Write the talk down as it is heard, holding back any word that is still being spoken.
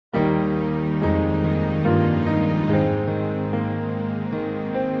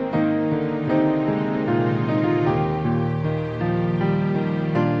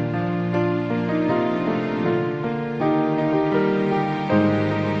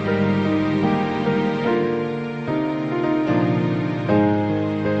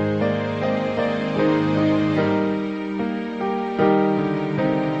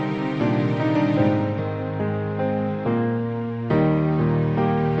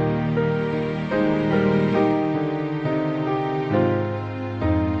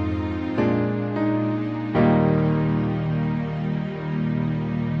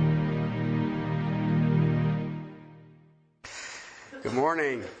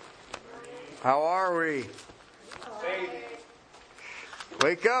How are we?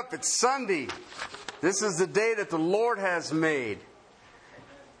 Wake up, it's Sunday. This is the day that the Lord has made.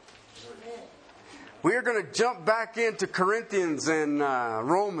 We are going to jump back into Corinthians and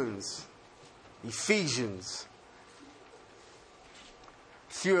Romans, Ephesians,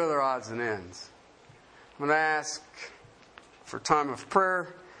 a few other odds and ends. I'm going to ask for time of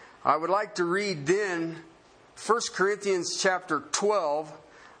prayer. I would like to read then 1 Corinthians chapter 12,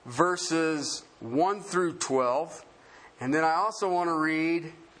 verses 1 through 12. And then I also want to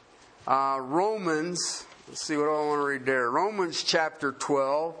read Romans. Let's see, what do I want to read there? Romans chapter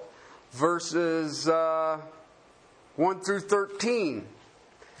 12, verses 1 through 13.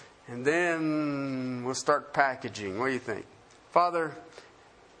 And then we'll start packaging. What do you think? Father,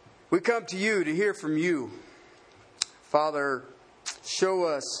 we come to you to hear from you. Father, show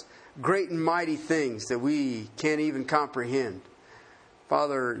us great and mighty things that we can't even comprehend.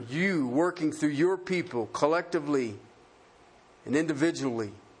 Father, you working through your people collectively and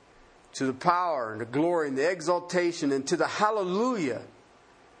individually to the power and the glory and the exaltation and to the hallelujah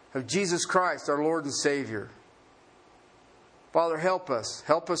of Jesus Christ, our Lord and Savior. Father, help us.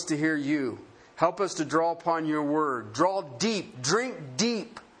 Help us to hear you. Help us to draw upon your word. Draw deep, drink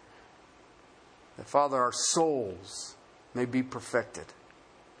deep, that, Father, our souls may be perfected.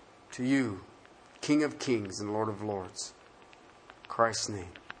 To you, King of Kings and Lord of Lords. In Christ's name,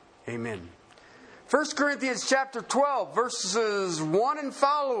 amen. 1 Corinthians chapter 12, verses 1 and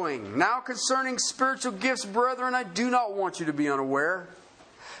following. Now concerning spiritual gifts, brethren, I do not want you to be unaware.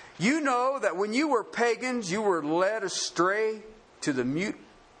 You know that when you were pagans, you were led astray to the mute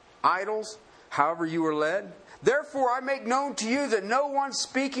idols, however you were led. Therefore, I make known to you that no one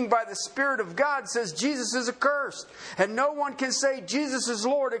speaking by the Spirit of God says Jesus is accursed. And no one can say Jesus is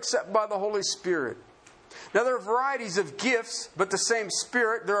Lord except by the Holy Spirit. Now there are varieties of gifts, but the same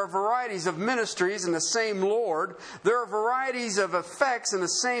Spirit. There are varieties of ministries and the same Lord. There are varieties of effects and the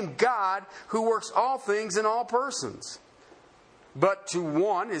same God who works all things in all persons. But to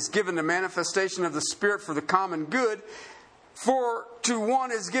one is given the manifestation of the Spirit for the common good. For to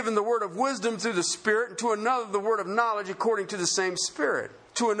one is given the word of wisdom through the Spirit, and to another the word of knowledge according to the same Spirit.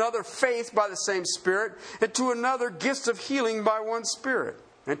 To another faith by the same Spirit, and to another gifts of healing by one Spirit.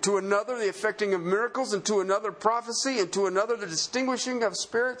 And to another the effecting of miracles, and to another prophecy, and to another the distinguishing of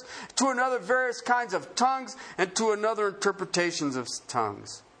spirits, to another various kinds of tongues, and to another interpretations of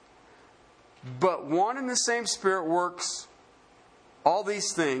tongues. But one and the same Spirit works all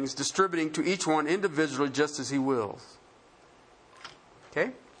these things, distributing to each one individually just as He wills.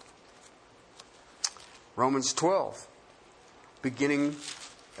 Okay? Romans 12, beginning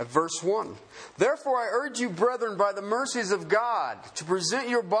at verse 1. Therefore I urge you, brethren, by the mercies of God, to present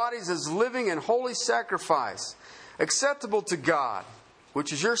your bodies as living and holy sacrifice, acceptable to God,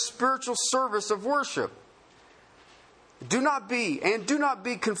 which is your spiritual service of worship. Do not be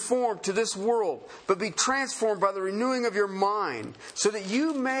conformed to this world, but be transformed by the renewing of your mind, so that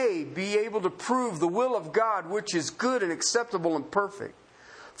you may be able to prove the will of God, which is good and acceptable and perfect.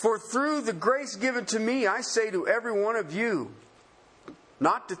 For through the grace given to me, I say to every one of you,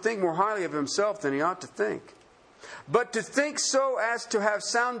 not to think more highly of himself than he ought to think, but to think so as to have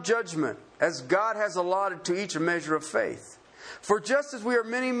sound judgment, as God has allotted to each a measure of faith. For just as we are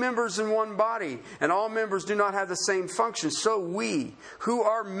many members in one body, and all members do not have the same function, so we, who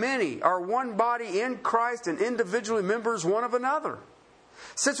are many, are one body in Christ and individually members one of another.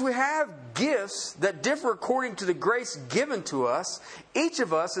 Since we have gifts that differ according to the grace given to us, each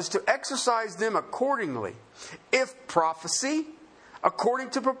of us is to exercise them accordingly. If prophecy, according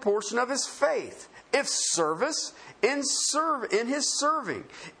to proportion of his faith. If service, in his serving.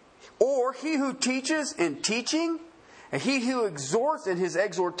 Or he who teaches, in teaching. And he who exhorts, in his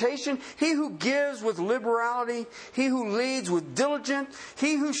exhortation. He who gives with liberality. He who leads with diligence.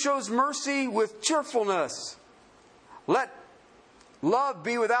 He who shows mercy with cheerfulness. Let love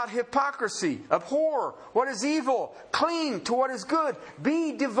be without hypocrisy. Abhor what is evil. Cling to what is good.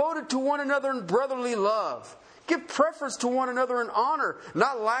 Be devoted to one another in brotherly love. Give preference to one another in honor,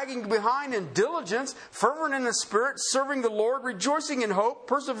 not lagging behind in diligence, fervent in the Spirit, serving the Lord, rejoicing in hope,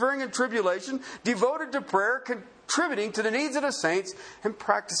 persevering in tribulation, devoted to prayer, contributing to the needs of the saints, and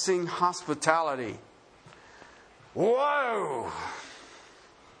practicing hospitality. Whoa!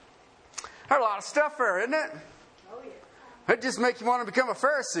 There's a lot of stuff there, isn't it? Oh, yeah. It just makes you want to become a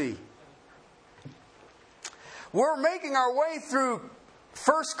Pharisee. We're making our way through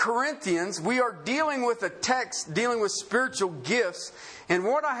 1 Corinthians. We are dealing with a text dealing with spiritual gifts. And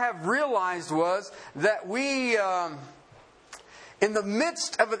what I have realized was that we, in the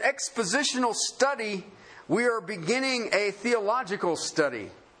midst of an expositional study, we are beginning a theological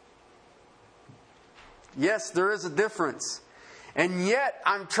study. Yes, there is a difference. And yet,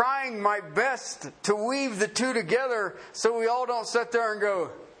 I'm trying my best to weave the two together so we all don't sit there and go,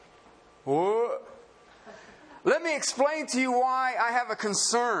 what? Let me explain to you why I have a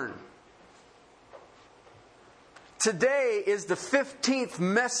concern. Today is the 15th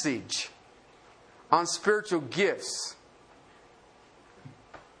message on spiritual gifts.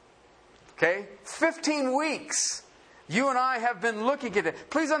 Okay? 15 weeks. You and I have been looking at it.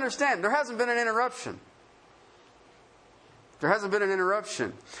 Please understand, there hasn't been an interruption. There hasn't been an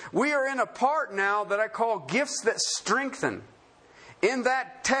interruption. We are in a part now that I call gifts that strengthen. In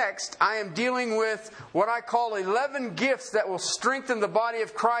that text, I am dealing with what I call 11 gifts that will strengthen the body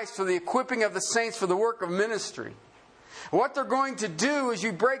of Christ for the equipping of the saints for the work of ministry. What they're going to do is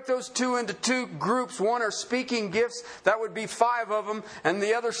you break those two into two groups. One are speaking gifts. That would be 5 of them. And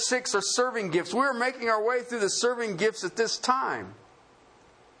the other 6 are serving gifts. We're making our way through the serving gifts at this time.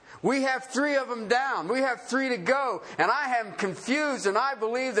 We have 3 of them down. We have 3 to go. And I am confused, and I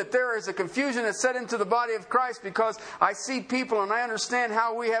believe that there is a confusion that's set into the body of Christ because I see people and I understand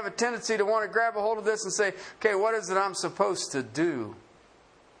how we have a tendency to want to grab a hold of this and say, okay, what is it I'm supposed to do?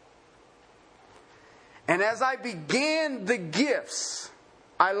 And as I began the gifts,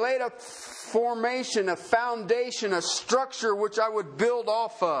 I laid a formation, a foundation, a structure which I would build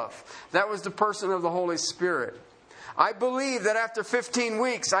off of. That was the person of the Holy Spirit. I believe that after 15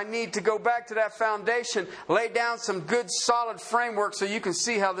 weeks, I need to go back to that foundation, lay down some good solid framework so you can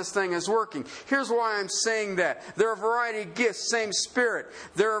see how this thing is working. Here's why I'm saying that. There are a variety of gifts, same Spirit.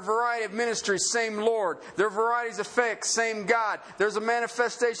 There are a variety of ministries, same Lord. There are varieties of faith, same God. There's a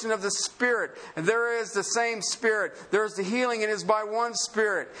manifestation of the Spirit. And there is the same Spirit. There's the healing, and it is by one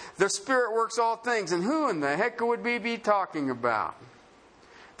Spirit. The Spirit works all things. And who in the heck would we be talking about?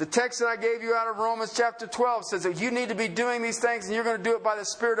 The text that I gave you out of Romans chapter 12 says that you need to be doing these things and you're going to do it by the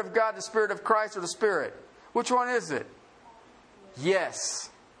Spirit of God, the Spirit of Christ, or the Spirit. Which one is it? Yes.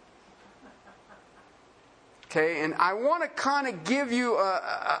 Okay, and I want to kind of give you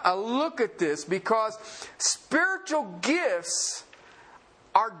a look at this because spiritual gifts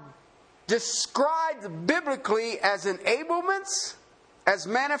are described biblically as enablements, as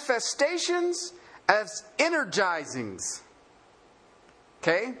manifestations, as energizings.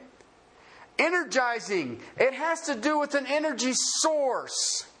 Okay? Energizing. It has to do with an energy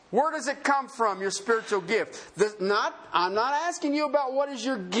source. Where does it come from, your spiritual gift? I'm not asking you about what is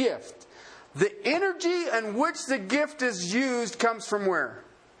your gift. The energy in which the gift is used comes from where?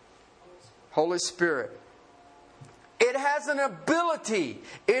 Holy Spirit. It has an ability.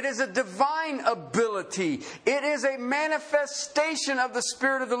 It is a divine ability. It is a manifestation of the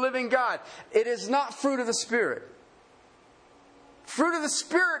Spirit of the living God. It is not fruit of the Spirit. Fruit of the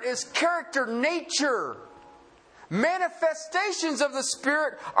Spirit is character, nature. Manifestations of the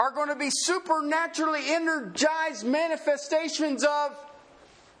Spirit are going to be supernaturally energized manifestations of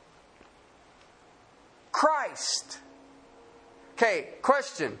Christ. Okay,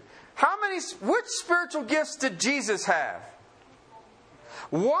 question. Which spiritual gifts did Jesus have?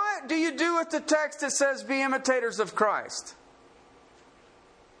 What do you do with the text that says be imitators of Christ?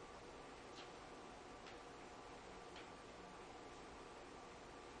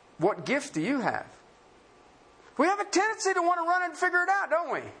 What gift do you have? We have a tendency to want to run and figure it out,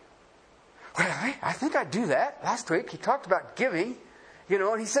 don't we? Well, I think I do that. Last week he talked about giving,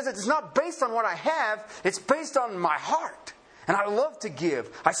 and he says it's not based on what I have, it's based on my heart. And I love to give.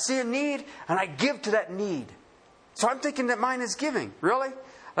 I see a need and I give to that need. So I'm thinking that mine is giving. Really?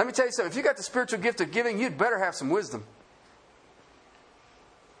 Let me tell you something. If you got the spiritual gift of giving, you'd better have some wisdom.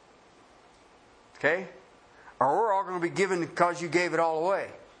 Okay? Or we're all going to be giving because you gave it all away.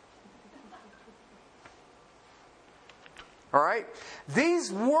 All right?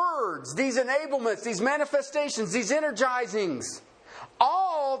 These words, these enablements, these manifestations, these energizings,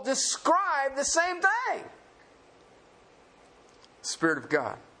 all describe the same thing. Spirit of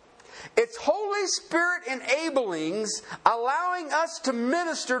God. It's Holy Spirit enablings, allowing us to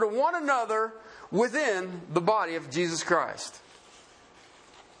minister to one another within the body of Jesus Christ.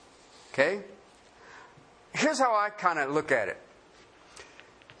 Okay? Here's how I kind of look at it.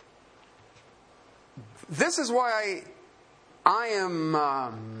 This is why I am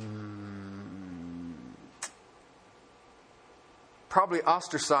probably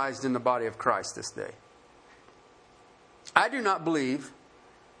ostracized in the body of Christ this day. I do not believe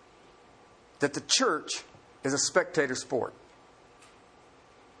that the church is a spectator sport.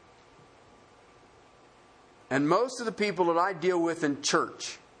 And most of the people that I deal with in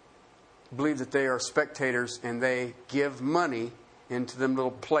church believe that they are spectators and they give money into them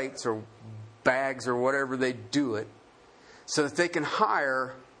little plates or bags or whatever they do it so that they can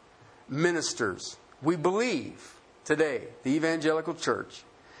hire ministers we believe today, the evangelical church,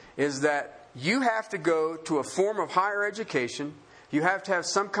 is that you have to go to a form of higher education. You have to have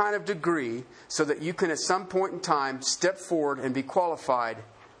some kind of degree so that you can at some point in time step forward and be qualified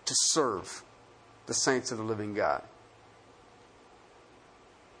to serve the saints of the living God.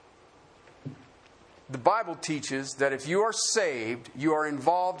 The Bible teaches that if you are saved, you are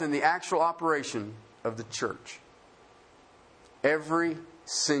involved in the actual operation of the church. Every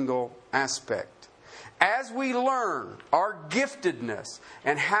single aspect. As we learn our giftedness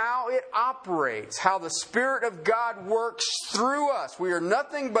and how it operates, how the Spirit of God works through us. We are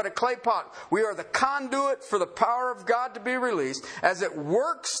nothing but a clay pot. We are the conduit for the power of God to be released. As it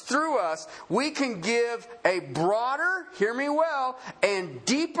works through us, we can give a broader, hear me well, and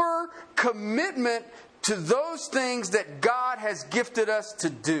deeper commitment to those things that God has gifted us to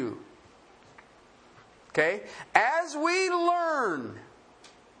do. Okay? As we learn,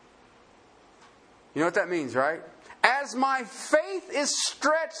 you know what that means, right? As my faith is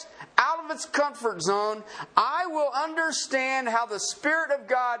stretched out of its comfort zone, I will understand how the Spirit of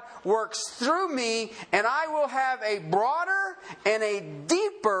God works through me, and I will have a broader and a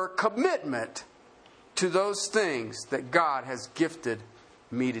deeper commitment to those things that God has gifted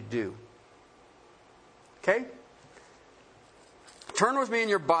me to do. Okay? Turn with me in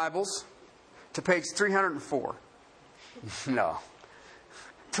your Bibles to page 304. No.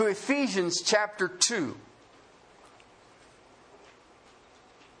 To Ephesians chapter 2.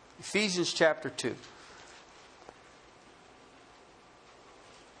 Ephesians chapter 2.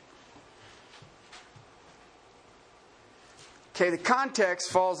 Okay, the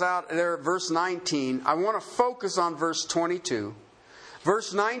context falls out there at verse 19. I want to focus on verse 22.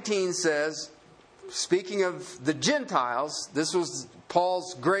 Verse 19 says, speaking of the Gentiles, this was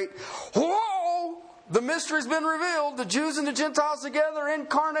Paul's great, whoa! The mystery's been revealed. The Jews and the Gentiles together,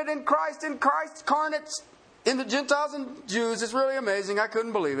 incarnate in Christ incarnate in the Gentiles and Jews. It's really amazing. I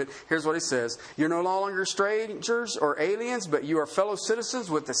couldn't believe it. Here's what he says. You're no longer strangers or aliens, but you are fellow citizens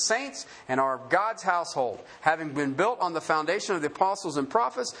with the saints and are of God's household, having been built on the foundation of the apostles and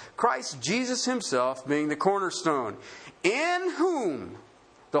prophets, Christ Jesus himself being the cornerstone, in whom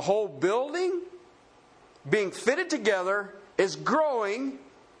the whole building, being fitted together, is growing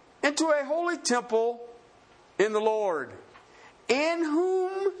into a holy temple in the Lord, in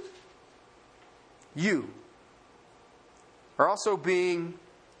whom you are also being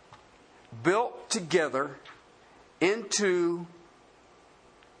built together into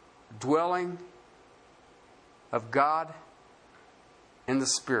dwelling of God in the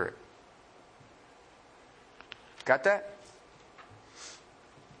Spirit. Got that?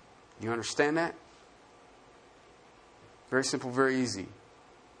 You understand that? Very simple, very easy.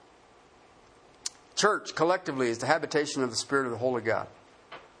 Church, collectively, is the habitation of the Spirit of the Holy God.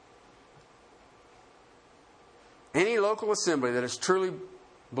 Any local assembly that truly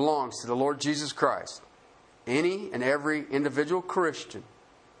belongs to the Lord Jesus Christ, any and every individual Christian,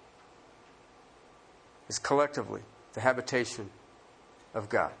 is collectively the habitation of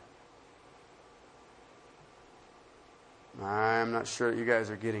God. I'm not sure that you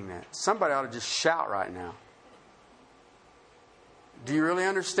guys are getting that. Somebody ought to just shout right now. Do you really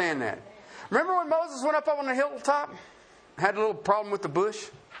understand that? Remember when Moses went up on the hilltop? Had a little problem with the bush?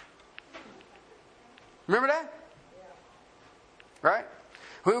 Remember that? Right?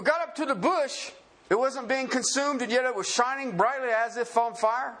 When we got up to the bush, it wasn't being consumed, and yet it was shining brightly as if on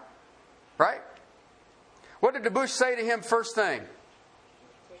fire. Right? What did the bush say to him first thing?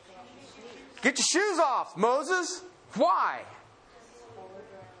 Get your shoes off, Moses. Why?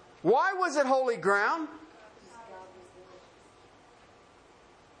 Why was it holy ground?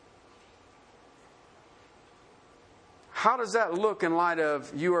 How does that look in light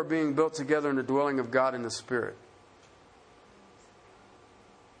of you are being built together in the dwelling of God in the Spirit?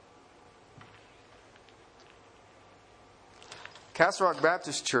 Castle Rock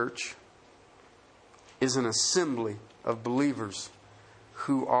Baptist Church is an assembly of believers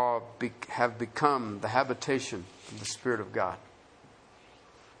who have become the habitation of the Spirit of God.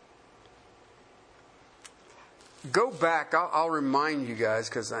 Go back, I'll remind you guys,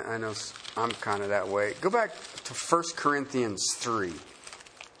 because I know I'm kind of that way. Go back to 1 Corinthians 3,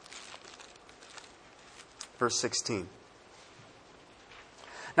 verse 16.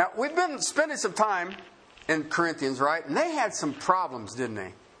 Now, we've been spending some time in Corinthians, right? And they had some problems, didn't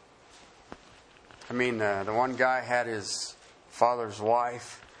they? I mean, the one guy had his father's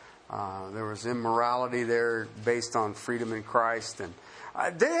wife. There was immorality there based on freedom in Christ. And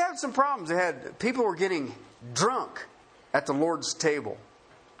they had some problems. People were getting drunk at the Lord's table.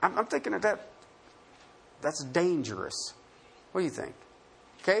 I'm thinking of that's dangerous. What do you think?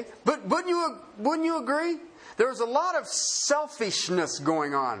 Okay? But wouldn't you agree? There was a lot of selfishness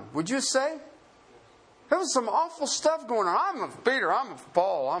going on. Would you say? There was some awful stuff going on. I'm of Peter. I'm of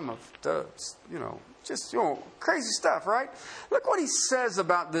Paul. I'm of, just, crazy stuff, right? Look what he says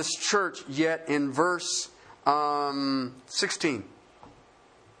about this church yet in verse 16.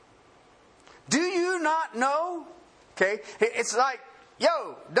 Do you not know? Okay, it's like,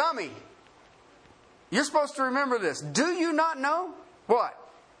 yo, dummy. You're supposed to remember this. Do you not know? What?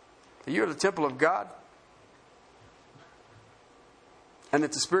 That you are the temple of God? And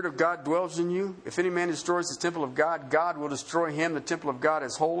that the Spirit of God dwells in you? If any man destroys the temple of God, God will destroy him. The temple of God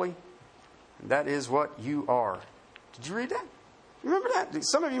is holy. And that is what you are. Did you read that? Remember that?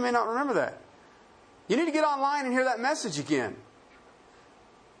 Some of you may not remember that. You need to get online and hear that message again.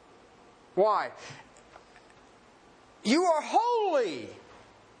 Why? You are holy.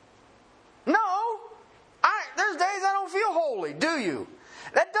 No. There's days I don't feel holy, do you?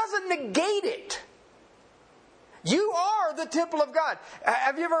 That doesn't negate it. You are the temple of God.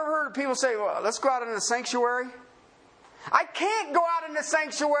 Have you ever heard people say, well, let's go out into the sanctuary? I can't go out in the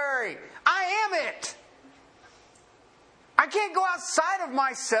sanctuary. I am it. I can't go outside of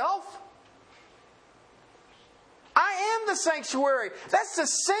myself. I am the sanctuary. That's the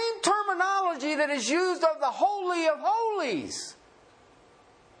same terminology that is used of the Holy of Holies.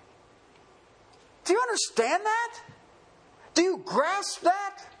 Do you understand that? Do you grasp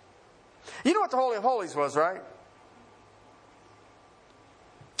that? You know what the Holy of Holies was, right?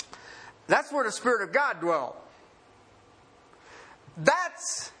 That's where the Spirit of God dwelt.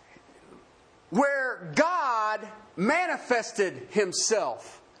 That's where God manifested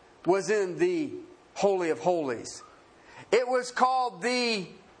Himself, was in the Holy of Holies. It was called the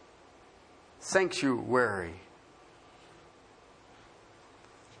sanctuary.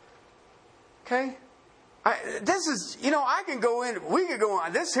 Okay? This is, I can go in, we could go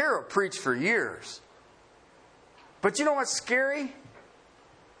on, this here will preach for years. But you know what's scary?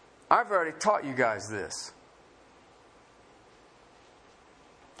 I've already taught you guys this.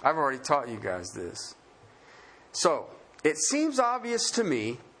 I've already taught you guys this. So, it seems obvious to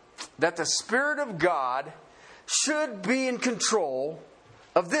me that the Spirit of God should be in control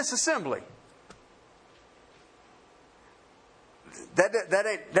of this assembly.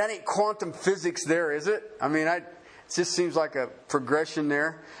 That ain't quantum physics there, is it? I mean, it just seems like a progression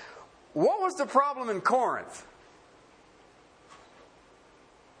there. What was the problem in Corinth?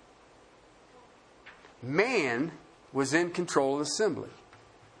 Man was in control of the assembly.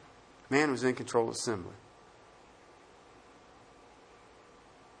 Man was in control of the assembly.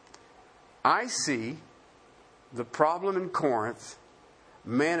 I see the problem in Corinth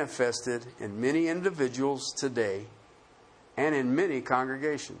manifested in many individuals today and in many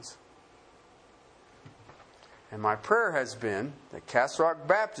congregations. And my prayer has been that Castle Rock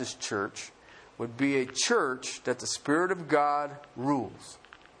Baptist Church would be a church that the Spirit of God rules.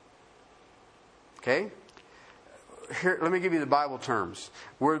 Okay? Here, let me give you the Bible terms.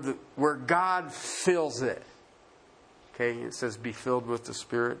 Where God fills it. Okay, it says be filled with the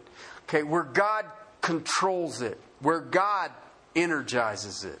Spirit. Okay, where God controls it. Where God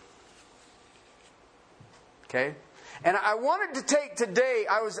energizes it. Okay? And I wanted to take today,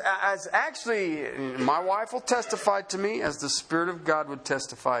 as actually, my wife will testify to me as the Spirit of God would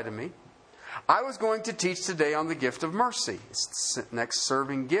testify to me. I was going to teach today on the gift of mercy. It's the next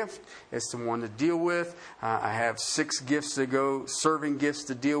serving gift. It's the one to deal with. I have 6 gifts to go, serving gifts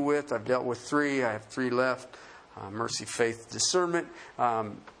to deal with. I've dealt with 3. I have 3 left. Mercy, faith, discernment.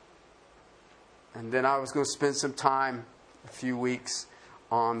 And then I was going to spend some time, a few weeks,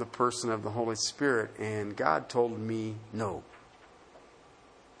 on the person of the Holy Spirit. And God told me no.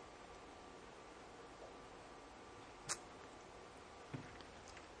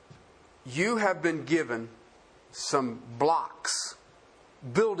 You have been given some blocks,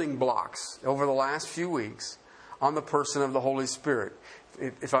 building blocks, over the last few weeks on the person of the Holy Spirit.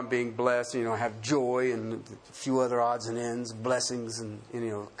 If I'm being blessed, I have joy and a few other odds and ends, blessings and,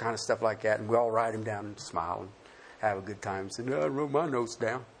 kind of stuff like that. And we all write them down and smile and have a good time. Say, no, I wrote my notes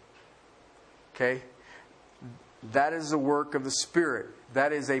down. Okay? That is the work of the Spirit.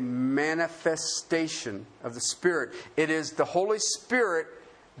 That is a manifestation of the Spirit. It is the Holy Spirit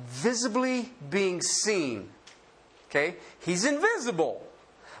visibly being seen. Okay? He's invisible.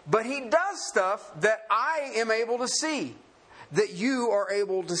 But He does stuff that I am able to see. That you are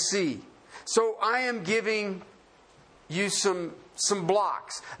able to see. So I am giving you some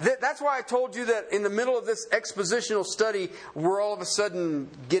blocks. That's why I told you that in the middle of this expositional study, we're all of a sudden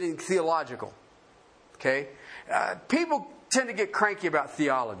getting theological. Okay? People tend to get cranky about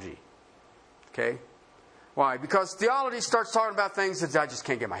theology. Okay? Why? Because theology starts talking about things that I just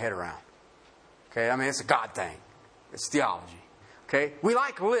can't get my head around. Okay? I mean, it's a God thing. It's theology. Okay? We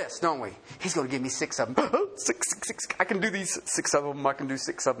like lists, don't we? He's going to give me 6 of them. Six. I can do these 6 of them. I can do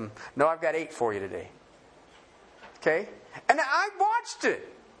 6 of them. No, I've got 8 for you today. Okay? And I watched it.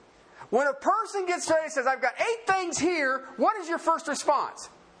 When a person gets ready and says, I've got 8 things here, what is your first response?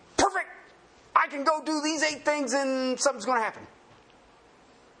 Perfect! I can go do these 8 things and something's going to happen.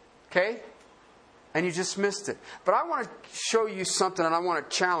 Okay? And you just missed it. But I want to show you something and I want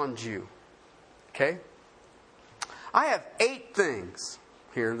to challenge you. Okay? I have 8 things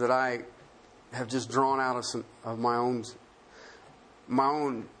here that I have just drawn out of my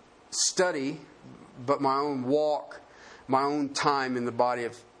own study, but my own walk, my own time in the body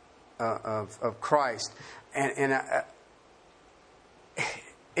of Christ. And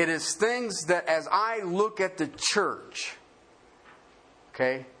it is things that as I look at the church,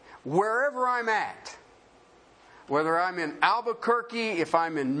 okay, wherever I'm at, whether I'm in Albuquerque, if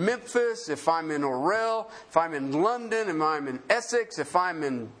I'm in Memphis, if I'm in Orel, if I'm in London, if I'm in Essex, if I'm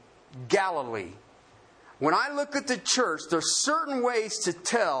in Galilee. When I look at the church, there's certain ways to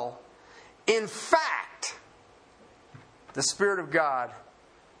tell, in fact, the Spirit of God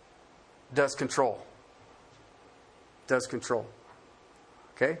does control. Does control.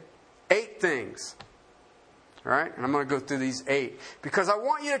 Okay? 8 things. All right? And I'm going to go through these 8. Because I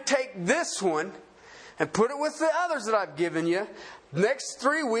want you to take this one and put it with the others that I've given you. Next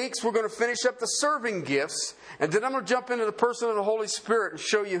 3 weeks, we're going to finish up the serving gifts. And then I'm going to jump into the person of the Holy Spirit and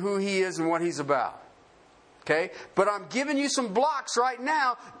show you who He is and what He's about. Okay? But I'm giving you some blocks right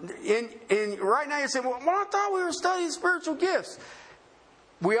now. Right now you're saying, well, I thought we were studying spiritual gifts.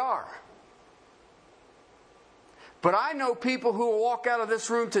 We are. But I know people who will walk out of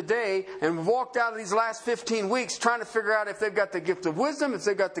this room today and have walked out of these last 15 weeks trying to figure out if they've got the gift of wisdom, if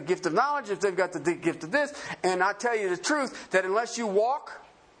they've got the gift of knowledge, if they've got the gift of this. And I tell you the truth, that unless you walk,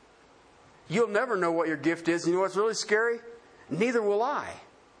 you'll never know what your gift is. You know what's really scary? Neither will I.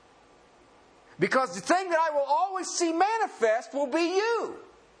 Because the thing that I will always see manifest will be you.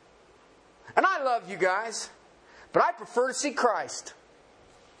 And I love you guys, but I prefer to see Christ.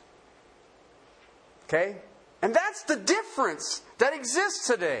 Okay? And that's the difference that exists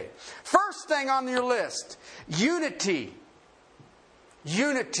today. First thing on your list, unity.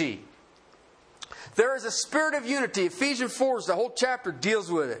 Unity. There is a spirit of unity. Ephesians 4, the whole chapter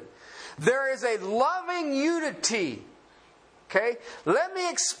deals with it. There is a loving unity. Okay? Let me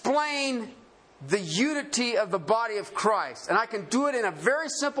explain the unity of the body of Christ. And I can do it in a very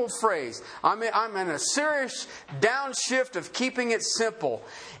simple phrase. I'm in a serious downshift of keeping it simple.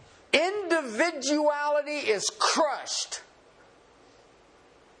 Individuality is crushed.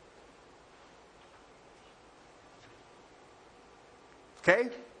 Okay?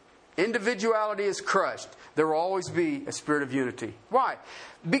 Individuality is crushed. There will always be a spirit of unity. Why?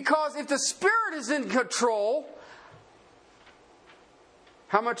 Because if the Spirit is in control,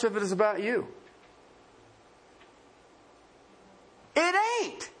 how much of it is about you? It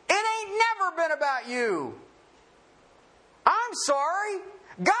ain't. It ain't never been about you. I'm sorry.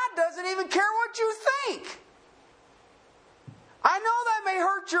 God doesn't even care what you think. I know that may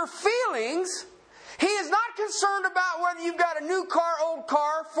hurt your feelings. He is not concerned about whether you've got a new car, old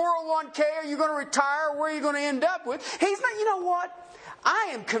car, 401k, are you going to retire, or where are you going to end up with. He's not, you know what?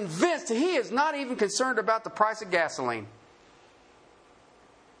 I am convinced that He is not even concerned about the price of gasoline.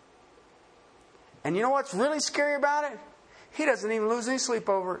 And you know what's really scary about it? He doesn't even lose any sleep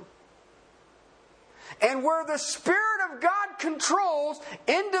over it. And where the Spirit of God controls,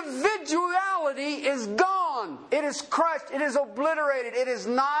 individuality is gone. It is crushed. It is obliterated. It is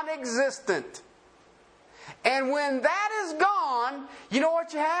non-existent. And when that is gone, you know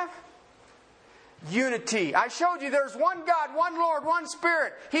what you have? Unity. I showed you there's one God, one Lord, one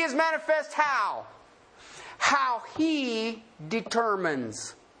Spirit. He is manifest how? How He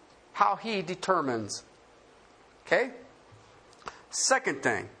determines. How He determines. Okay? Second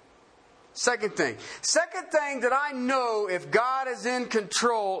thing that I know if God is in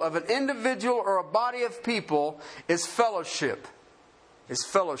control of an individual or a body of people is fellowship.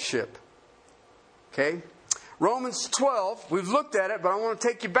 Okay? Romans 12, we've looked at it, but I want to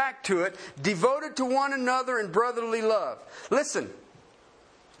take you back to it. Devoted to one another in brotherly love. Listen,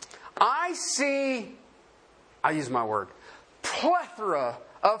 I use my word, plethora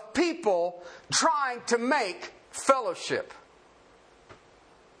of people trying to make fellowship.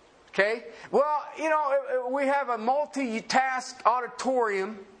 Okay? Well, you know, we have a multitask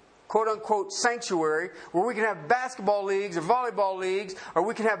auditorium quote-unquote sanctuary where we can have basketball leagues or volleyball leagues, or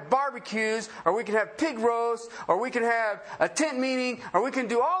we can have barbecues, or we can have pig roasts, or we can have a tent meeting, or we can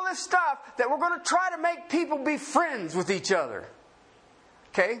do all this stuff that we're going to try to make people be friends with each other.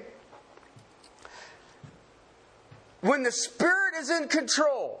 Okay? When the Spirit is in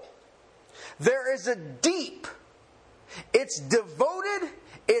control, there is a deep, it's devoted,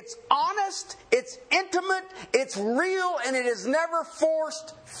 it's honest, it's intimate, it's real, and it is never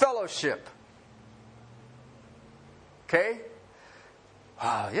forced fellowship. Okay?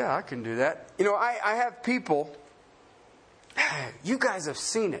 Yeah, I can do that. You know, I have people, you guys have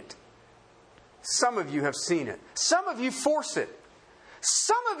seen it. Some of you have seen it. Some of you force it.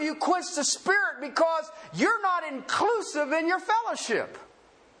 Some of you quench the Spirit because you're not inclusive in your fellowship.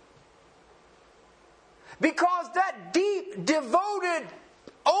 Because that deep, devoted,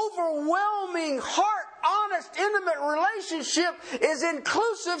 overwhelming, heart, honest, intimate relationship is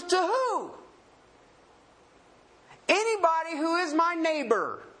inclusive to who? Anybody who is my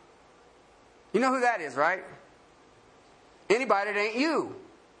neighbor. You know who that is, right? Anybody that ain't you.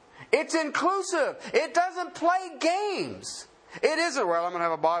 It's inclusive. It doesn't play games. It isn't, well, I'm going to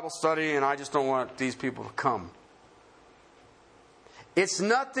have a Bible study and I just don't want these people to come. It's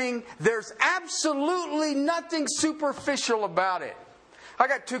nothing, there's absolutely nothing superficial about it. I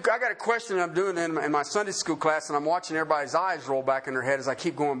got a question I'm doing in my Sunday school class, and I'm watching everybody's eyes roll back in their head as I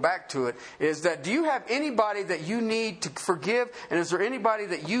keep going back to it, is that do you have anybody that you need to forgive, and is there anybody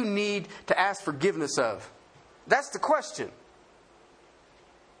that you need to ask forgiveness of? That's the question.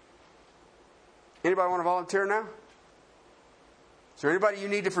 Anybody want to volunteer now? Is there anybody you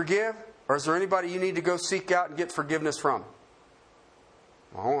need to forgive? Or is there anybody you need to go seek out and get forgiveness from?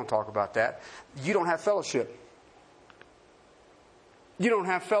 Well, I want to talk about that. You don't have fellowship. You don't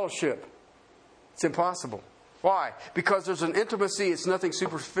have fellowship. It's impossible. Why? Because there's an intimacy. It's nothing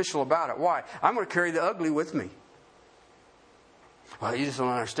superficial about it. Why? I'm going to carry the ugly with me. Well, you just don't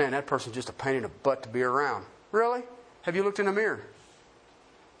understand. That person's just a pain in the butt to be around. Really? Have you looked in the mirror?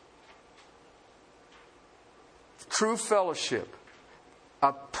 True fellowship.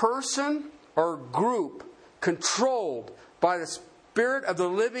 A person or group controlled by the Spirit of the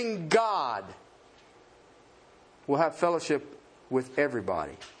living God will have fellowship with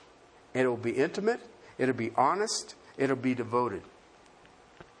everybody. And it will be intimate. It'll be honest. It'll be devoted.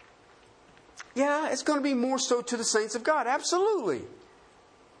 Yeah, it's going to be more so to the saints of God. Absolutely.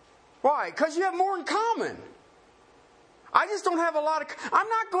 Why? Because you have more in common. I just don't have a lot of... I'm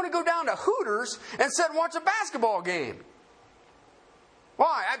not going to go down to Hooters and sit and watch a basketball game.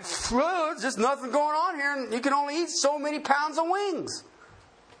 Why? There's just nothing going on here, and you can only eat so many pounds of wings.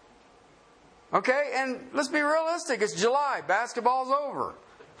 Okay? And let's be realistic. It's July. Basketball's over.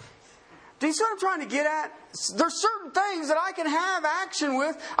 Do you see what I'm trying to get at? There's certain things that I can have action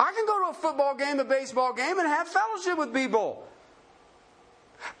with. I can go to a football game, a baseball game, and have fellowship with people.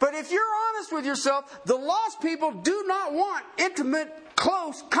 But if you're honest with yourself, the lost people do not want intimate,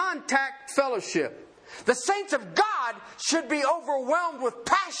 close contact fellowship. The saints of God should be overwhelmed with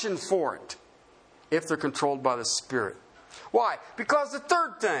passion for it if they're controlled by the Spirit. Why? Because the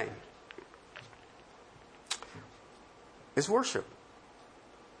third thing is worship.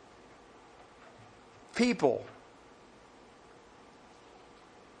 People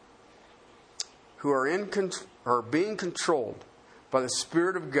who are being controlled by the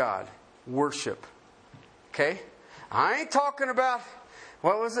Spirit of God worship. Okay? I ain't talking about,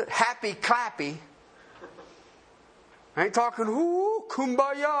 what was it? Happy clappy. I ain't talking, ooh,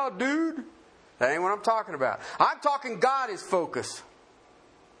 kumbaya, dude. That ain't what I'm talking about. I'm talking God is focused.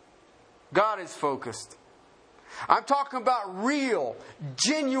 God is focused. I'm talking about real,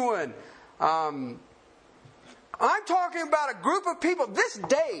 genuine. I'm talking about a group of people. This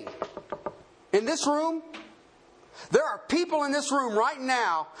day, in this room, there are people in this room right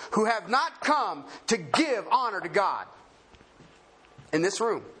now who have not come to give honor to God. In this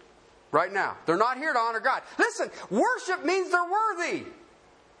room. Right now. They're not here to honor God. Listen, worship means they're worthy.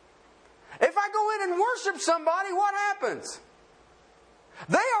 If I go in and worship somebody, what happens?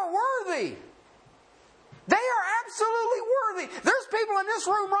 They are worthy. They are absolutely worthy. There's people in this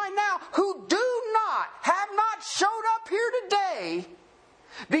room right now who have not showed up here today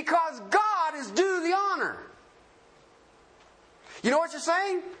because God is due the honor. You know what you're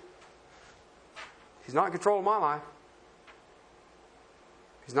saying? He's not in control of my life.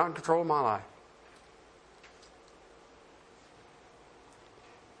 He's not in control of my life.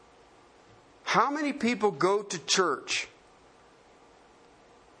 How many people go to church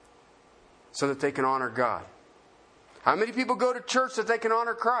so that they can honor God? How many people go to church so that they can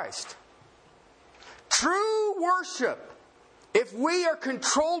honor Christ? True worship if we are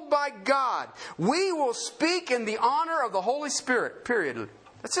controlled by God, we will speak in the honor of the Holy Spirit. Period.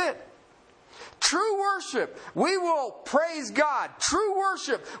 That's it. True worship, we will praise God. True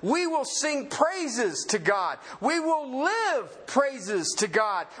worship, we will sing praises to God. We will live praises to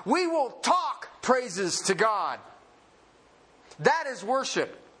God. We will talk praises to God. That is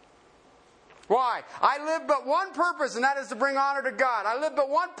worship. Why? I live but one purpose, and that is to bring honor to God. I live but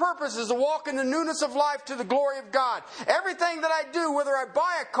one purpose, is to walk in the newness of life to the glory of God. Everything that I do, whether I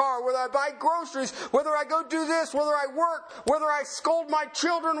buy a car, whether I buy groceries, whether I go do this, whether I work, whether I scold my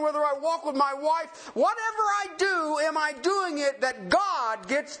children, whether I walk with my wife, whatever I do, am I doing it that God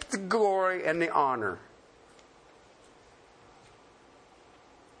gets the glory and the honor?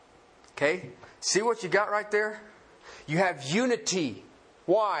 Okay? See what you got right there? You have unity.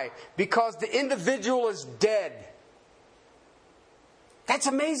 Why? Because the individual is dead. That's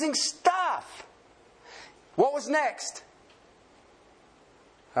amazing stuff. What was next?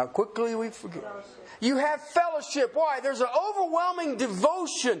 How quickly we forget. You have fellowship. Why? There's an overwhelming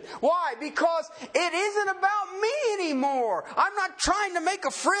devotion. Why? Because it isn't about me anymore. I'm not trying to make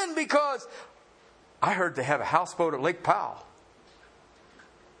a friend because I heard they have a houseboat at Lake Powell.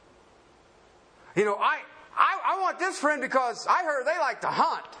 You know, I want this friend because I heard they like to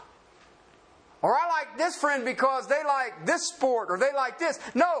hunt. Or I like this friend because they like this sport or they like this.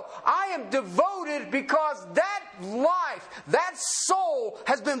 No, I am devoted because that life, that soul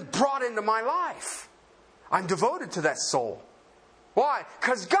has been brought into my life. I'm devoted to that soul. Why?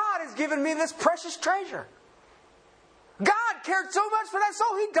 Because God has given me this precious treasure. God cared so much for that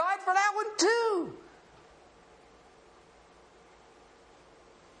soul, He died for that one too.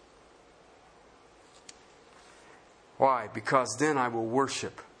 Why? Because then I will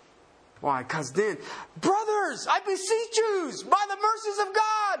worship. Why? Because then, brothers, I beseech you, by the mercies of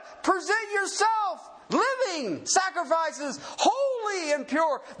God, present yourself living sacrifices, holy and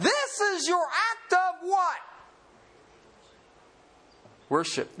pure. This is your act of what?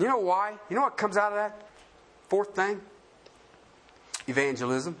 Worship. You know why? You know what comes out of that? Fourth thing?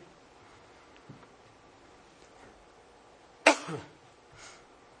 Evangelism.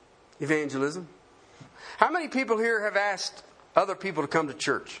 Evangelism. How many people here have asked other people to come to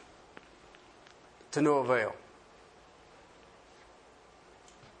church? To no avail.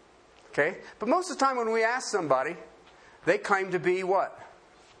 Okay? But most of the time when we ask somebody, they claim to be what?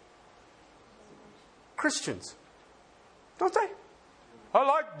 Christians. Don't they? I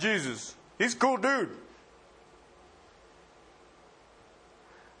like Jesus. He's a cool dude.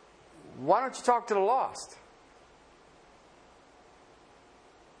 Why don't you talk to the lost?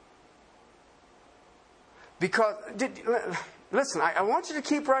 Because, listen, I want you to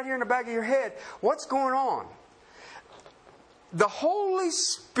keep right here in the back of your head what's going on. The Holy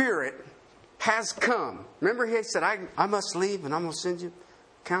Spirit has come. Remember he said, I must leave and I'm going to send you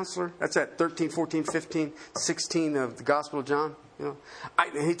a counselor. That's at 13, 14, 15, 16 of the Gospel of John. You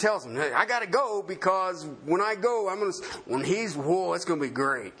know, he tells them, hey, I got to go because when I go, it's going to be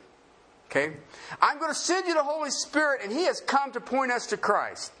great. Okay? I'm going to send you the Holy Spirit, and He has come to point us to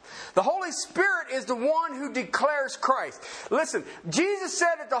Christ. The Holy Spirit is the one who declares Christ. Listen, Jesus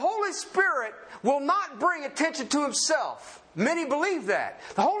said that the Holy Spirit will not bring attention to Himself. Many believe that.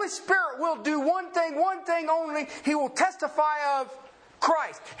 The Holy Spirit will do one thing only. He will testify of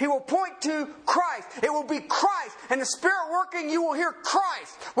Christ. He will point to Christ. It will be Christ. And the Spirit working, you will hear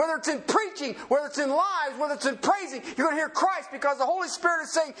Christ. Whether it's in preaching, whether it's in lives, whether it's in praising, you're going to hear Christ because the Holy Spirit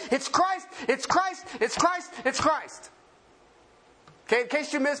is saying, it's Christ, it's Christ, it's Christ, it's Christ. Okay, in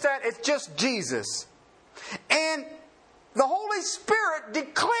case you missed that, it's just Jesus. And the Holy Spirit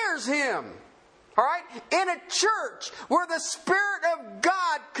declares Him. All right? In a church where the Spirit of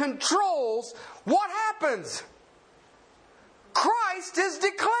God controls, what happens? Christ is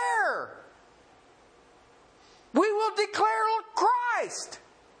declared. We will declare Christ.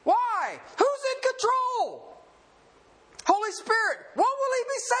 Why? Who's in control? Holy Spirit. What will He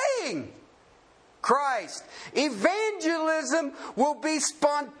be saying? Christ. Evangelism will be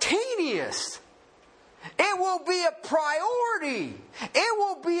spontaneous. It will be a priority. It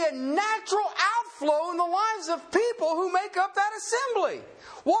will be a natural outflow in the lives of people who make up that assembly.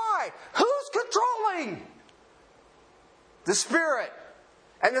 Why? Who's controlling? The Spirit.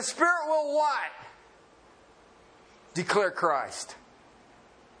 And the Spirit will what? Declare Christ.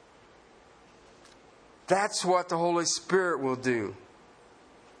 That's what the Holy Spirit will do.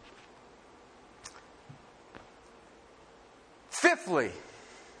 Fifthly,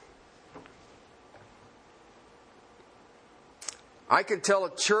 I can tell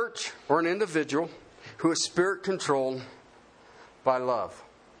a church or an individual who is Spirit controlled by love.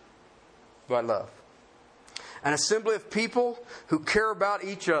 By love. An assembly of people who care about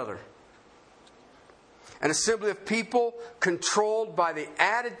each other. An assembly of people controlled by the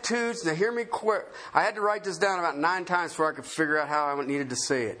attitudes. Now hear me quick. I had to write this down about 9 times before I could figure out how I needed to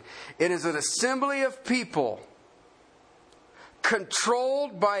say it. It is an assembly of people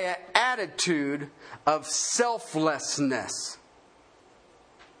controlled by an attitude of selflessness.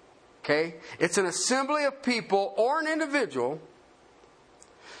 Okay? It's an assembly of people or an individual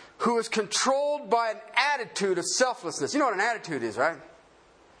who is controlled by an attitude of selflessness. You know what an attitude is, right?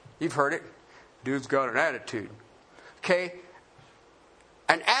 You've heard it. Dude's got an attitude. Okay?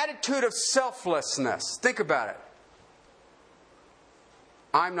 An attitude of selflessness. Think about it.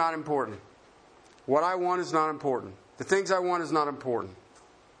 I'm not important. What I want is not important. The things I want is not important.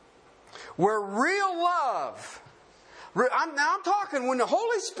 Where real love... I'm talking when the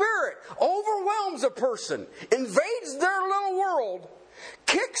Holy Spirit overwhelms a person, invades their little world,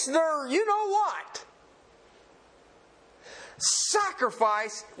 kicks their you-know-what.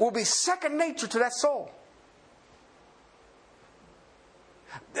 Sacrifice will be second nature to that soul.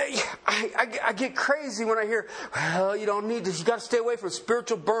 I get crazy when I hear, well, you don't need this. You've got to stay away from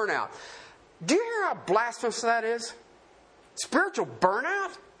spiritual burnout. Do you hear how blasphemous that is? Spiritual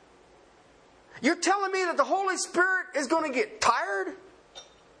burnout? You're telling me that the Holy Spirit is going to get tired?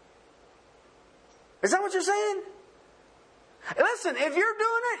 Is that what you're saying? Listen, if you're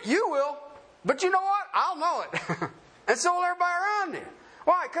doing it, you will. But you know what? I'll know it. And so will everybody around you.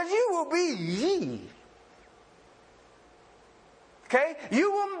 Why? Because you will be ye. Okay?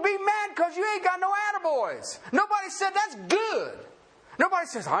 You won't be mad because you ain't got no attaboys. Nobody said that's good. Nobody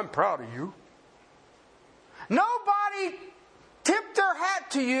says, I'm proud of you. Nobody tipped their hat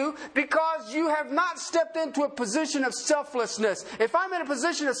to you because you have not stepped into a position of selflessness. If I'm in a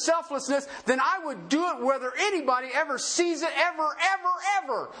position of selflessness, then I would do it whether anybody ever sees it,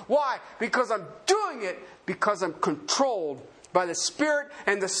 ever. Why? Because I'm doing it because I'm controlled by the Spirit,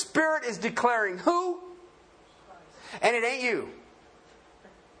 and the Spirit is declaring who? And it ain't you.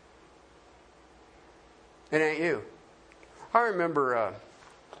 It ain't you. I remember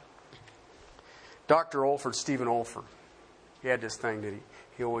Dr. Olford, Stephen Olford. He had this thing that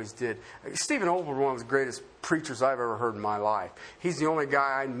he always did. Stephen Olford was one of the greatest preachers I've ever heard in my life. He's the only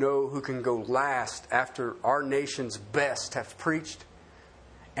guy I know who can go last after our nation's best have preached,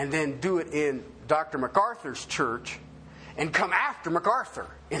 and then do it in Dr. MacArthur's church, and come after MacArthur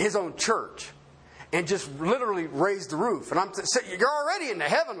in his own church, and just literally raise the roof. And I'm saying, you're already in the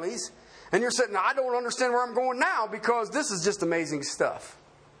heavenlies, and you're saying, I don't understand where I'm going now because this is just amazing stuff.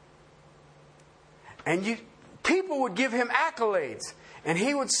 And people would give him accolades, and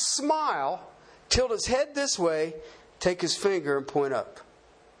he would smile, tilt his head this way, take his finger and point up.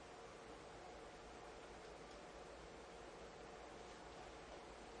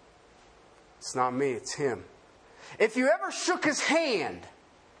 It's not me, it's him. If you ever shook his hand,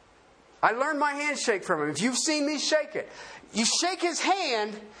 I learned my handshake from him. If you've seen me shake it, you shake his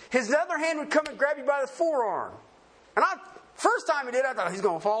hand, his other hand would come and grab you by the forearm. And first time he did, I thought he's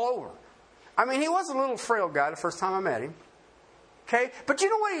going to fall over. I mean, he was a little frail guy the first time I met him. Okay? But you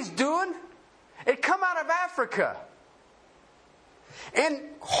know what he's doing? It come out of Africa. And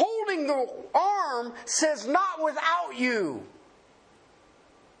holding the arm says, not without you.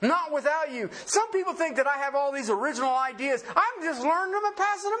 Not without you. Some people think that I have all these original ideas. I'm just learning them and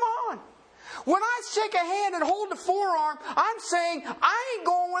passing them on. When I shake a hand and hold the forearm, I'm saying, I ain't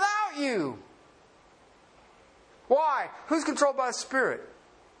going without you. Why? Who's controlled by the Spirit?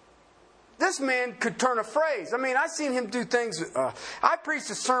 This man could turn a phrase. I mean, I've seen him do things. I preached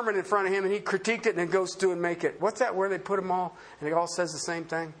a sermon in front of him, and he critiqued it and then goes through and make it. What's that where they put them all? And it all says the same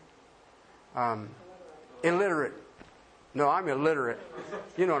thing? Illiterate. No, I'm illiterate.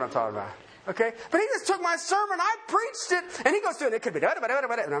 You know what I'm talking about. Okay? But he just took my sermon, I preached it, and he goes through it. It could be da da da da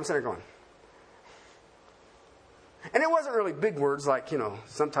da, and I'm sitting there going. And it wasn't really big words like,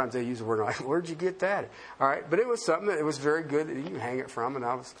 sometimes they use a word like, where'd you get that? All right, but it was something that it was very good that you can hang it from, and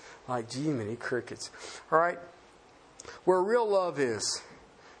I was like, gee, many crickets. All right, where real love is,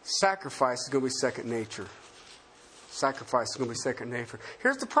 sacrifice is going to be second nature. Sacrifice is going to be second nature.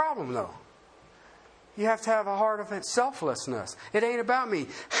 Here's the problem, though. You have to have a heart of selflessness. It ain't about me.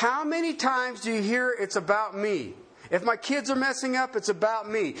 How many times do you hear it's about me? If my kids are messing up, it's about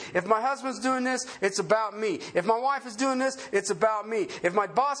me. If my husband's doing this, it's about me. If my wife is doing this, it's about me. If my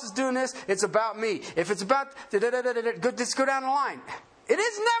boss is doing this, it's about me. If it's about... Just go down the line. It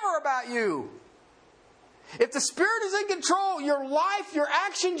is never about you. If the Spirit is in control, your life, your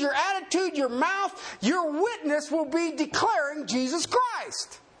actions, your attitude, your mouth, your witness will be declaring Jesus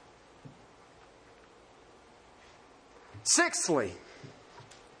Christ. Sixthly,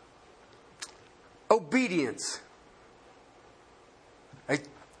 obedience. A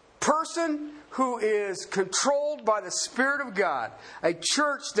person who is controlled by the Spirit of God, a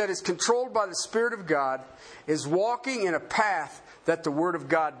church that is controlled by the Spirit of God, is walking in a path that the Word of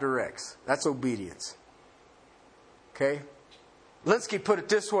God directs. That's obedience. Okay? Linsky put it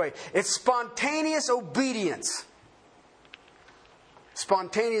this way. It's spontaneous obedience.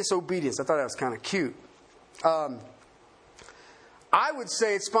 Spontaneous obedience. I thought that was kind of cute. I would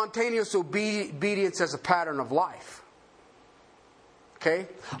say it's spontaneous obedience as a pattern of life. Okay?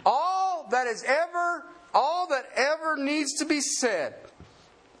 All that ever needs to be said,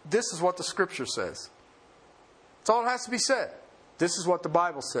 this is what the Scripture says. That's all that has to be said. This is what the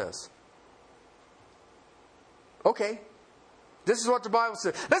Bible says. Okay. This is what the Bible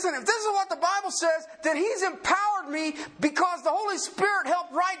says. Listen, if this is what the Bible says, then He's empowered me because the Holy Spirit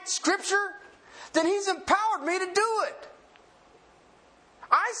helped write Scripture. Then He's empowered me to do it.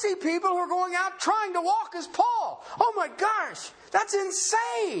 I see people who are going out trying to walk as Paul. Oh my gosh, that's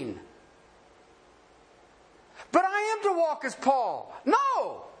insane. But I am to walk as Paul.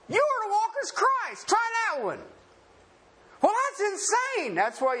 No, you are to walk as Christ. Try that one. Well, that's insane.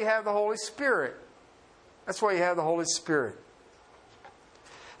 That's why you have the Holy Spirit. That's why you have the Holy Spirit.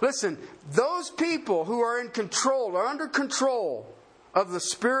 Listen, those people who are in control, are under control of the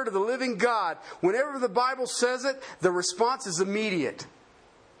Spirit of the living God, whenever the Bible says it, the response is immediate.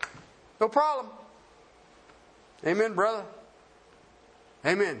 No problem. Amen, brother.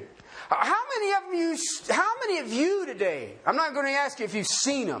 Amen. How many of you today, I'm not going to ask you if you've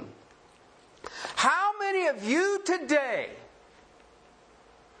seen them. How many of you today,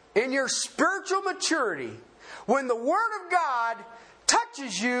 in your spiritual maturity, when the Word of God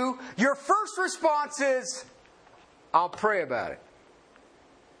touches you, your first response is, I'll pray about it.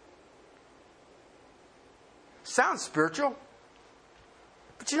 Sounds spiritual.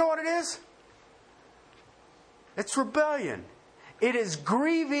 But you know what it is? It's rebellion. It is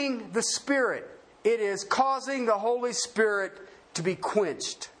grieving the Spirit. It is causing the Holy Spirit to be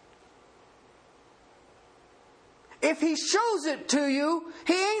quenched. If He shows it to you,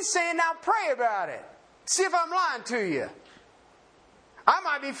 He ain't saying, now pray about it. See if I'm lying to you. I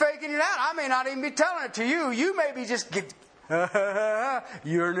might be faking it out. I may not even be telling it to you. You may be just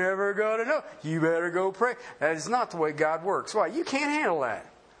you're never going to know. You better go pray. That is not the way God works. Why? You can't handle that.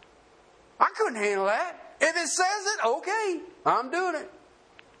 I couldn't handle that. If it says it, okay, I'm doing it.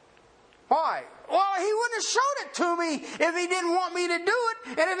 Why? Well, He wouldn't have showed it to me if He didn't want me to do it.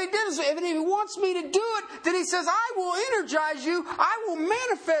 And if He wants me to do it, then He says, I will energize you. I will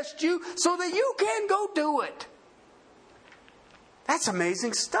manifest you so that you can go do it. That's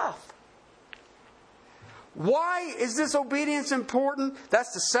amazing stuff. Why is this obedience important?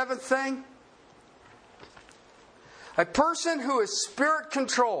 That's the seventh thing. A person who is Spirit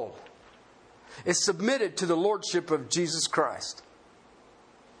controlled is submitted to the Lordship of Jesus Christ.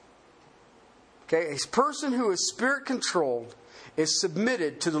 Okay, a person who is Spirit controlled is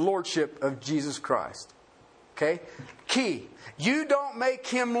submitted to the Lordship of Jesus Christ. Okay? Key. You don't make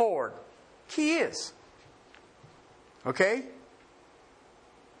Him Lord. He is. Okay?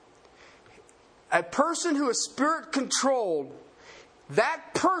 A person who is Spirit controlled,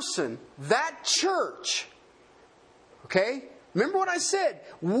 that person, that church, okay? Remember what I said.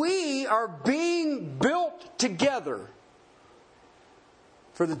 We are being built together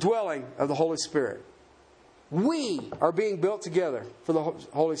for the dwelling of the Holy Spirit. We are being built together for the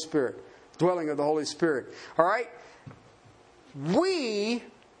Holy Spirit. Dwelling of the Holy Spirit. Alright? We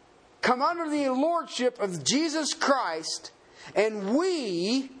come under the Lordship of Jesus Christ, and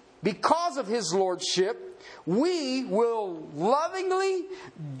we, because of His Lordship, we will lovingly,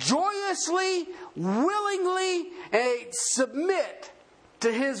 joyously, willingly submit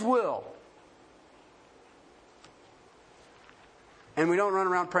to His will. And we don't run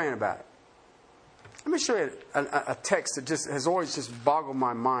around praying about it. Let me show you a text that just has always just boggled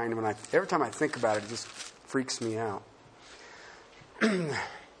my mind. Every time I think about it, it just freaks me out.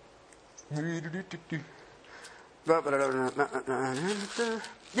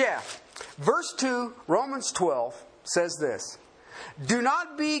 Yeah. Verse 2, Romans 12, says this. Do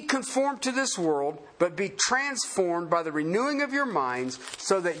not be conformed to this world, but be transformed by the renewing of your minds,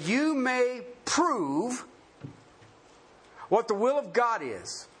 so that you may prove what the will of God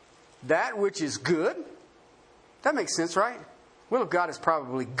is. That which is good. That makes sense, right? The will of God is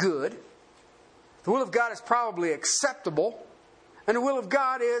probably good. The will of God is probably acceptable. And the will of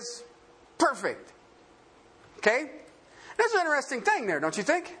God is perfect. Okay? That's an interesting thing there, don't you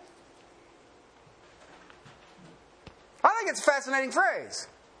think? I think it's a fascinating phrase.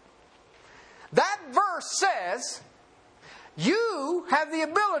 That verse says, You have the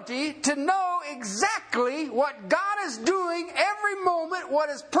ability to know exactly what God is doing every moment, what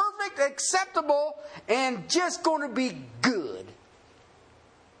is perfect, acceptable, and just going to be good.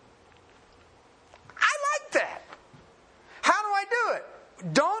 I like that. How do I do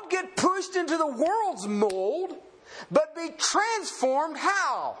it? Don't get pushed into the world's mold, but be transformed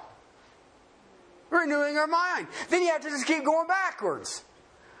how? Renewing our mind. Then you have to just keep going backwards.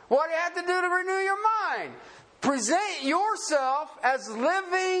 What do you have to do to renew your mind? Present yourself as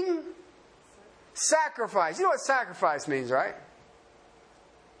living sacrifice. You know what sacrifice means, right?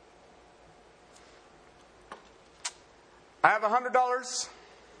 I have $100.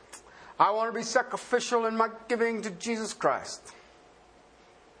 I want to be sacrificial in my giving to Jesus Christ.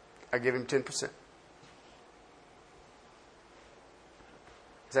 I give Him 10%. Is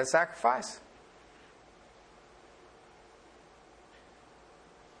that sacrifice?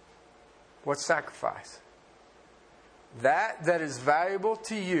 What's sacrifice? That is valuable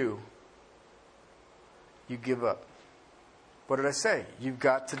to you, you give up. What did I say? You've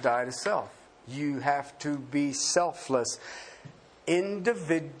got to die to self. You have to be selfless.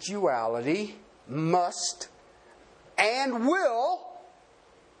 Individuality must and will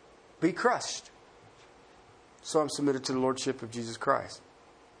be crushed. So I'm submitted to the Lordship of Jesus Christ.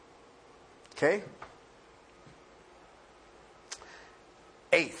 Okay?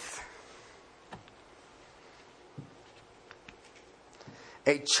 Eighth.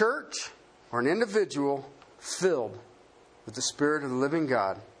 A church or an individual filled with the Spirit of the living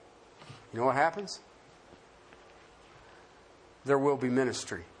God. You know what happens? There will be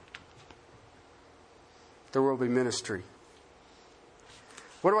ministry. There will be ministry.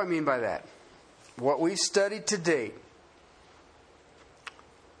 What do I mean by that? What we studied to date.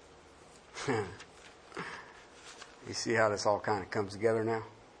 You see how this all kind of comes together now?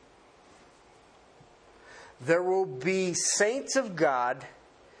 There will be saints of God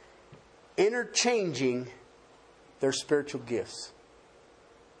interchanging their spiritual gifts.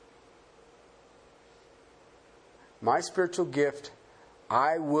 My spiritual gift,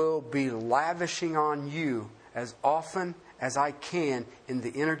 I will be lavishing on you as often as I can in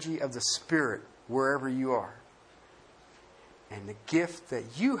the energy of the Spirit wherever you are. And the gift that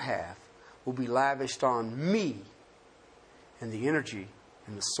you have will be lavished on me in the energy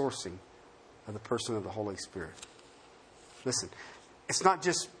and the sourcing of the person of the Holy Spirit. Listen, it's not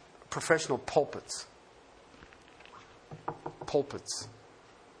just professional pulpits. Pulpits.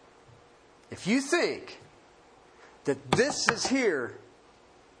 If you think that this is here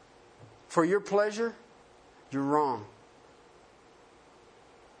for your pleasure, you're wrong.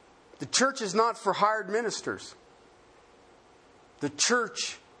 The church is not for hired ministers. The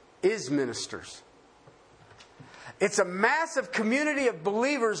church is ministers. It's a massive community of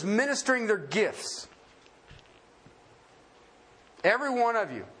believers ministering their gifts. Every one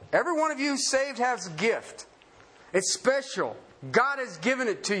of you who's saved has a gift. It's special. God has given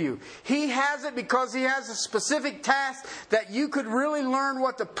it to you. He has it because He has a specific task that you could really learn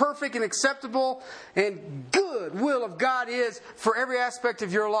what the perfect and acceptable and good will of God is for every aspect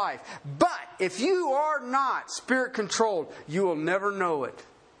of your life. But if you are not Spirit controlled, you will never know it.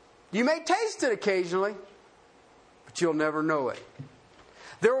 You may taste it occasionally, but you'll never know it.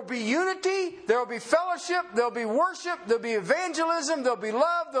 There will be unity, there will be fellowship, there will be worship, there will be evangelism, there will be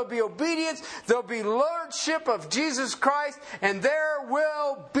love, there will be obedience, there will be lordship of Jesus Christ, and there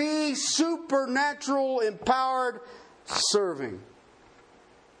will be supernatural empowered serving.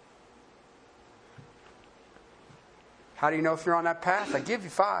 How do you know if you're on that path? I give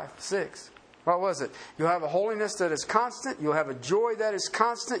you 5, 6. What was it? You'll have a holiness that is constant. You'll have a joy that is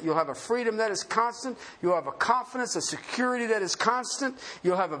constant. You'll have a freedom that is constant. You'll have a confidence, a security that is constant.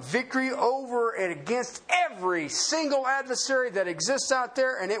 You'll have a victory over and against every single adversary that exists out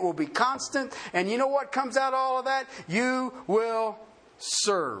there, and it will be constant. And you know what comes out of all of that? You will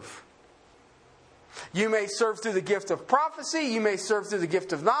serve. You may serve through the gift of prophecy. You may serve through the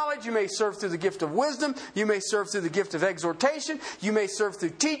gift of knowledge. You may serve through the gift of wisdom. You may serve through the gift of exhortation. You may serve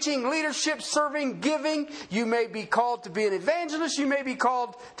through teaching, leadership, serving, giving. You may be called to be an evangelist. You may be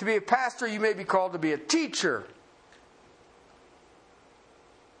called to be a pastor. You may be called to be a teacher.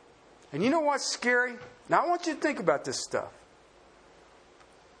 And you know what's scary? Now I want you to think about this stuff.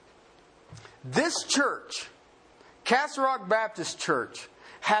 This church, Castle Rock Baptist Church,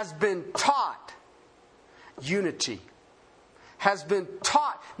 has been taught unity. Has been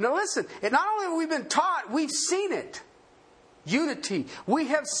taught. Now listen, not only have we been taught, we've seen it. Unity. We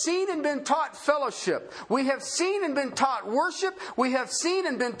have seen and been taught fellowship. We have seen and been taught worship. We have seen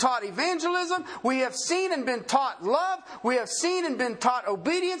and been taught evangelism. We have seen and been taught love. We have seen and been taught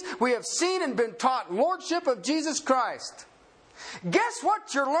obedience. We have seen and been taught lordship of Jesus Christ. Guess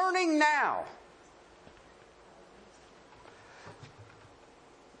what you're learning now?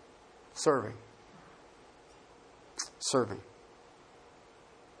 Serving. Serving.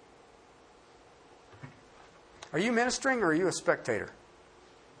 Are you ministering or are you a spectator?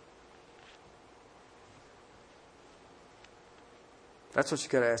 That's what you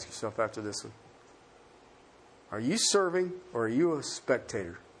got to ask yourself after this one. Are you serving or are you a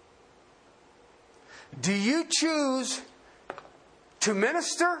spectator? Do you choose to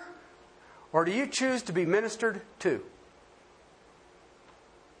minister or do you choose to be ministered to?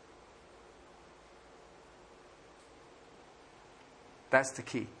 That's the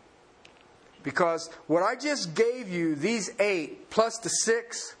key. Because what I just gave you, these 8 plus the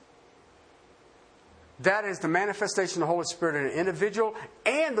 6, that is the manifestation of the Holy Spirit in an individual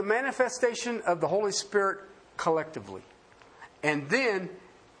and the manifestation of the Holy Spirit collectively. And then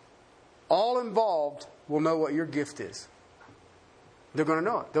all involved will know what your gift is. They're going to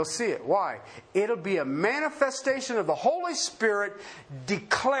know it. They'll see it. Why? It'll be a manifestation of the Holy Spirit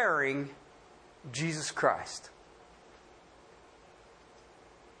declaring Jesus Christ.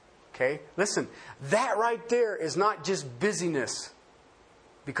 Okay? Listen, that right there is not just busyness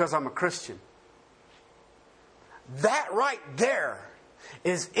because I'm a Christian. That right there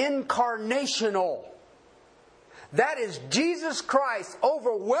is incarnational. That is Jesus Christ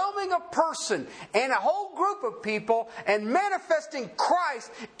overwhelming a person and a whole group of people and manifesting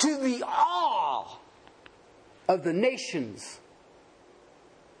Christ to the awe of the nations.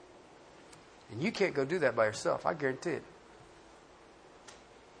 And you can't go do that by yourself, I guarantee it.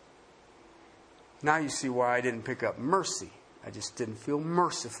 Now you see why I didn't pick up mercy. I just didn't feel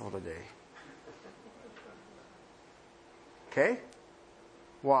merciful today. Okay?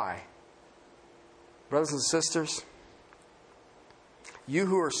 Why? Brothers and sisters, you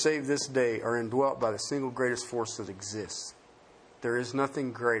who are saved this day are indwelt by the single greatest force that exists. There is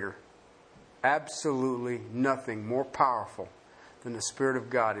nothing greater, absolutely nothing more powerful than the Spirit of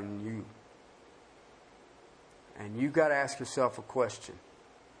God in you. And you've got to ask yourself a question.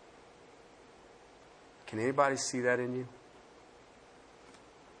 Can anybody see that in you?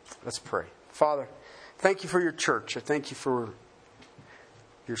 Let's pray. Father, thank you for your church. I thank you for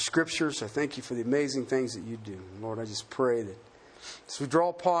your scriptures. I thank you for the amazing things that you do. Lord, I just pray that as we draw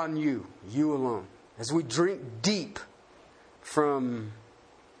upon you, you alone, as we drink deep from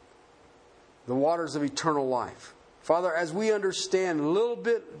the waters of eternal life, Father, as we understand little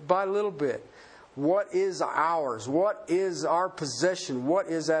bit by little bit what is ours, what is our possession, what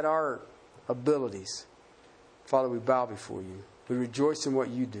is at our abilities, Father, we bow before you. We rejoice in what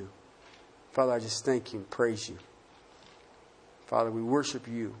you do. Father, I just thank you and praise you. Father, we worship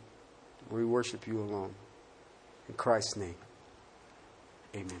you. We worship you alone. In Christ's name,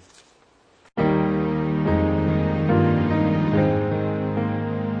 amen.